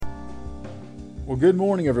Well, good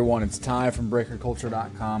morning, everyone. It's Ty from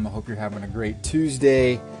BreakerCulture.com. I hope you're having a great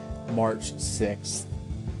Tuesday, March 6th.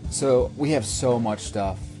 So we have so much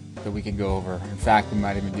stuff that we can go over. In fact, we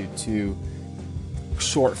might even do two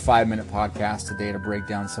short 5-minute podcasts today to break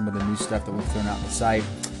down some of the new stuff that we've thrown out on the site.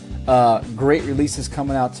 Great releases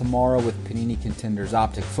coming out tomorrow with Panini Contenders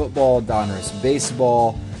Optic Football, Donruss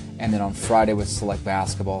Baseball, and then on Friday with Select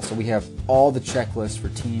Basketball. So we have all the checklists for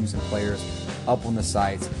teams and players up on the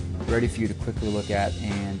sites, ready for you to quickly look at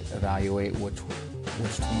and evaluate which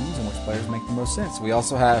teams and which players make the most sense. We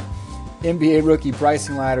also have NBA rookie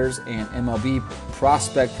pricing ladders and MLB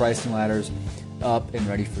prospect pricing ladders up and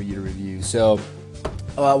ready for you to review. So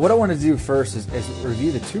what I want to do first is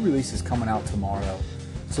review the two releases coming out tomorrow.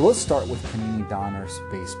 So let's start with Panini Donruss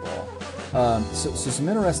Baseball. So some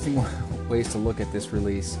interesting ways to look at this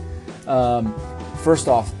release. First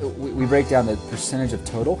off, we break down the percentage of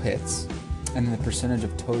total hits and then the percentage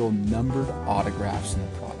of total numbered autographs in the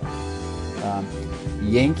product.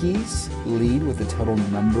 Yankees lead with the total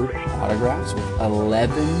numbered autographs with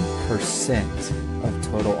 11% of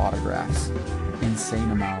total autographs.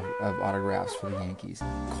 Insane amount of autographs for the Yankees.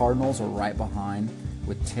 Cardinals are right behind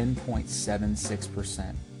with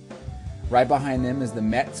 10.76%. Right behind them is the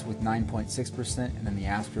Mets with 9.6%, and then the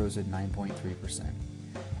Astros at 9.3%.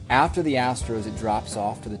 After the Astros, it drops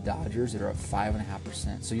off to the Dodgers that are at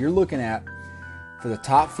 5.5%. So you're looking at, for the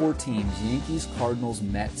top four teams, Yankees, Cardinals,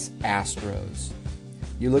 Mets, Astros,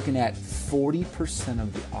 you're looking at 40%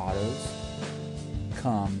 of the autos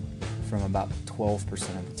come from about 12%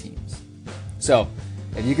 of the teams. So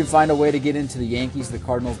if you can find a way to get into the Yankees, the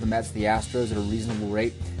Cardinals, the Mets, the Astros at a reasonable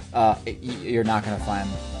rate, you're not going to find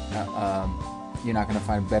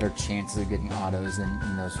better chances of getting autos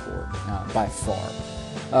than those four by far.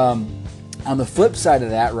 On the flip side of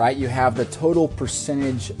that, right, you have the total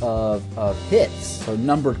percentage of hits, so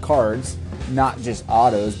numbered cards, not just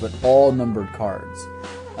autos, but all numbered cards.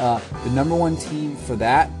 The number one team for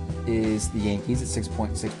that is the Yankees at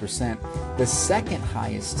 6.6%. The second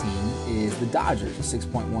highest team is the Dodgers at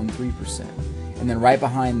 6.13%. And then right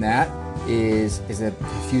behind that is a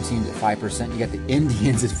few teams at 5%. You got the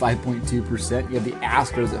Indians at 5.2%. You have the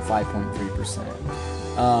Astros at 5.3%.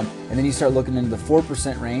 And then you start looking into the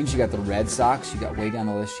 4% range. You got the Red Sox. You got way down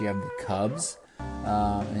the list. You have the Cubs.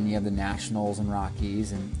 And then you have the Nationals and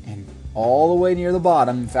Rockies. And all the way near the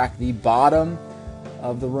bottom, in fact, the bottom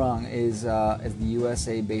of the rung is the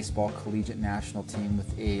USA Baseball Collegiate National Team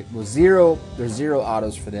with there's zero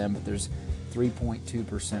autos for them, but there's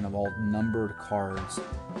 3.2% of all numbered cards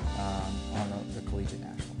on the Collegiate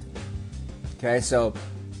National Team. Okay, so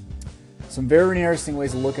some very interesting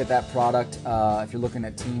ways to look at that product. If you're looking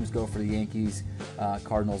at teams, go for the Yankees,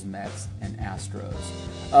 Cardinals, Mets, and Astros.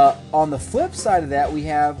 On the flip side of that,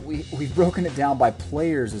 we've broken it down by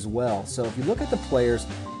players as well. So if you look at the players,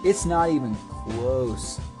 it's not even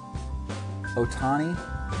close. Ohtani,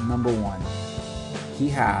 number one. He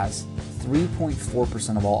has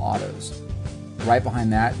 3.4% of all autos. Right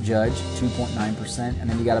behind that, Judge, 2.9%, and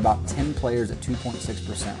then you got about 10 players at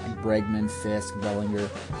 2.6%, like Bregman, Fisk, Bellinger,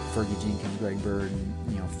 Fergie Jenkins, Greg Bird, and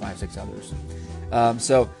 5-6 others.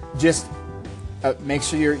 So just make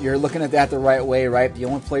sure you're looking at that the right way, right? The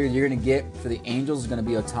only player you're going to get for the Angels is going to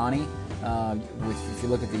be Ohtani. If you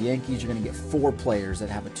look at the Yankees, you're going to get 4 players that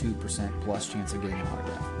have a 2% plus chance of getting an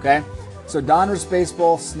autograph. Okay, so Donruss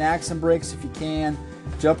Baseball, snag some breaks if you can.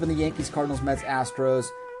 Jump in the Yankees, Cardinals, Mets, Astros.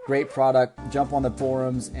 Great product. Jump on the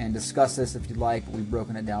forums and discuss this if you'd like. We've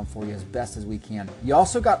broken it down for you as best as we can. You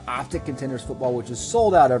also got Optic Contenders Football, which is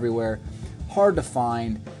sold out everywhere. Hard to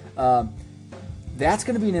find. That's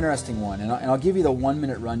going to be an interesting one, and I'll give you the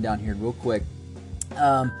 1-minute rundown here real quick.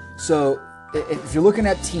 So if you're looking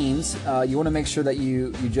at teams, you want to make sure that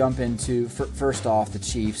you jump into, first off, the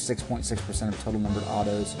Chiefs, 6.6% of total numbered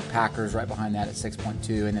autos. Packers right behind that at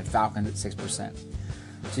 6.2%, and then Falcons at 6%.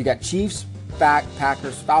 So you got Chiefs,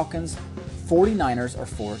 Packers, Falcons, 49ers are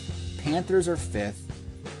 4th, Panthers are 5th,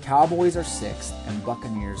 Cowboys are 6th, and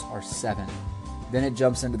Buccaneers are 7th. Then it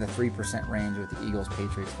jumps into the 3% range with the Eagles,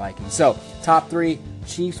 Patriots, Vikings. So top 3,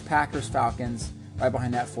 Chiefs, Packers, Falcons. Right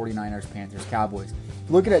behind that, 49ers, Panthers, Cowboys.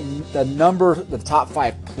 Looking at the top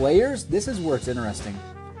 5 players, this is where it's interesting.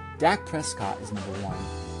 Dak Prescott is number 1.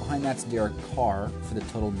 Behind that's Derek Carr for the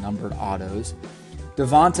total numbered autos.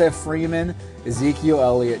 Devonta Freeman, Ezekiel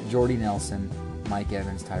Elliott, Jordy Nelson, Mike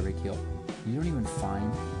Evans, Tyreek Hill. You don't even find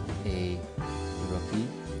a rookie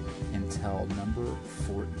until number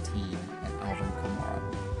 14 at Alvin Kamara.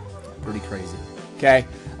 Pretty crazy. Okay,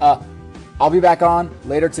 I'll be back on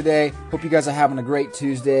later today. Hope you guys are having a great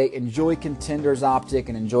Tuesday. Enjoy Contenders Optic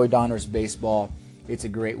and enjoy Donruss Baseball. It's a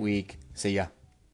great week. See ya.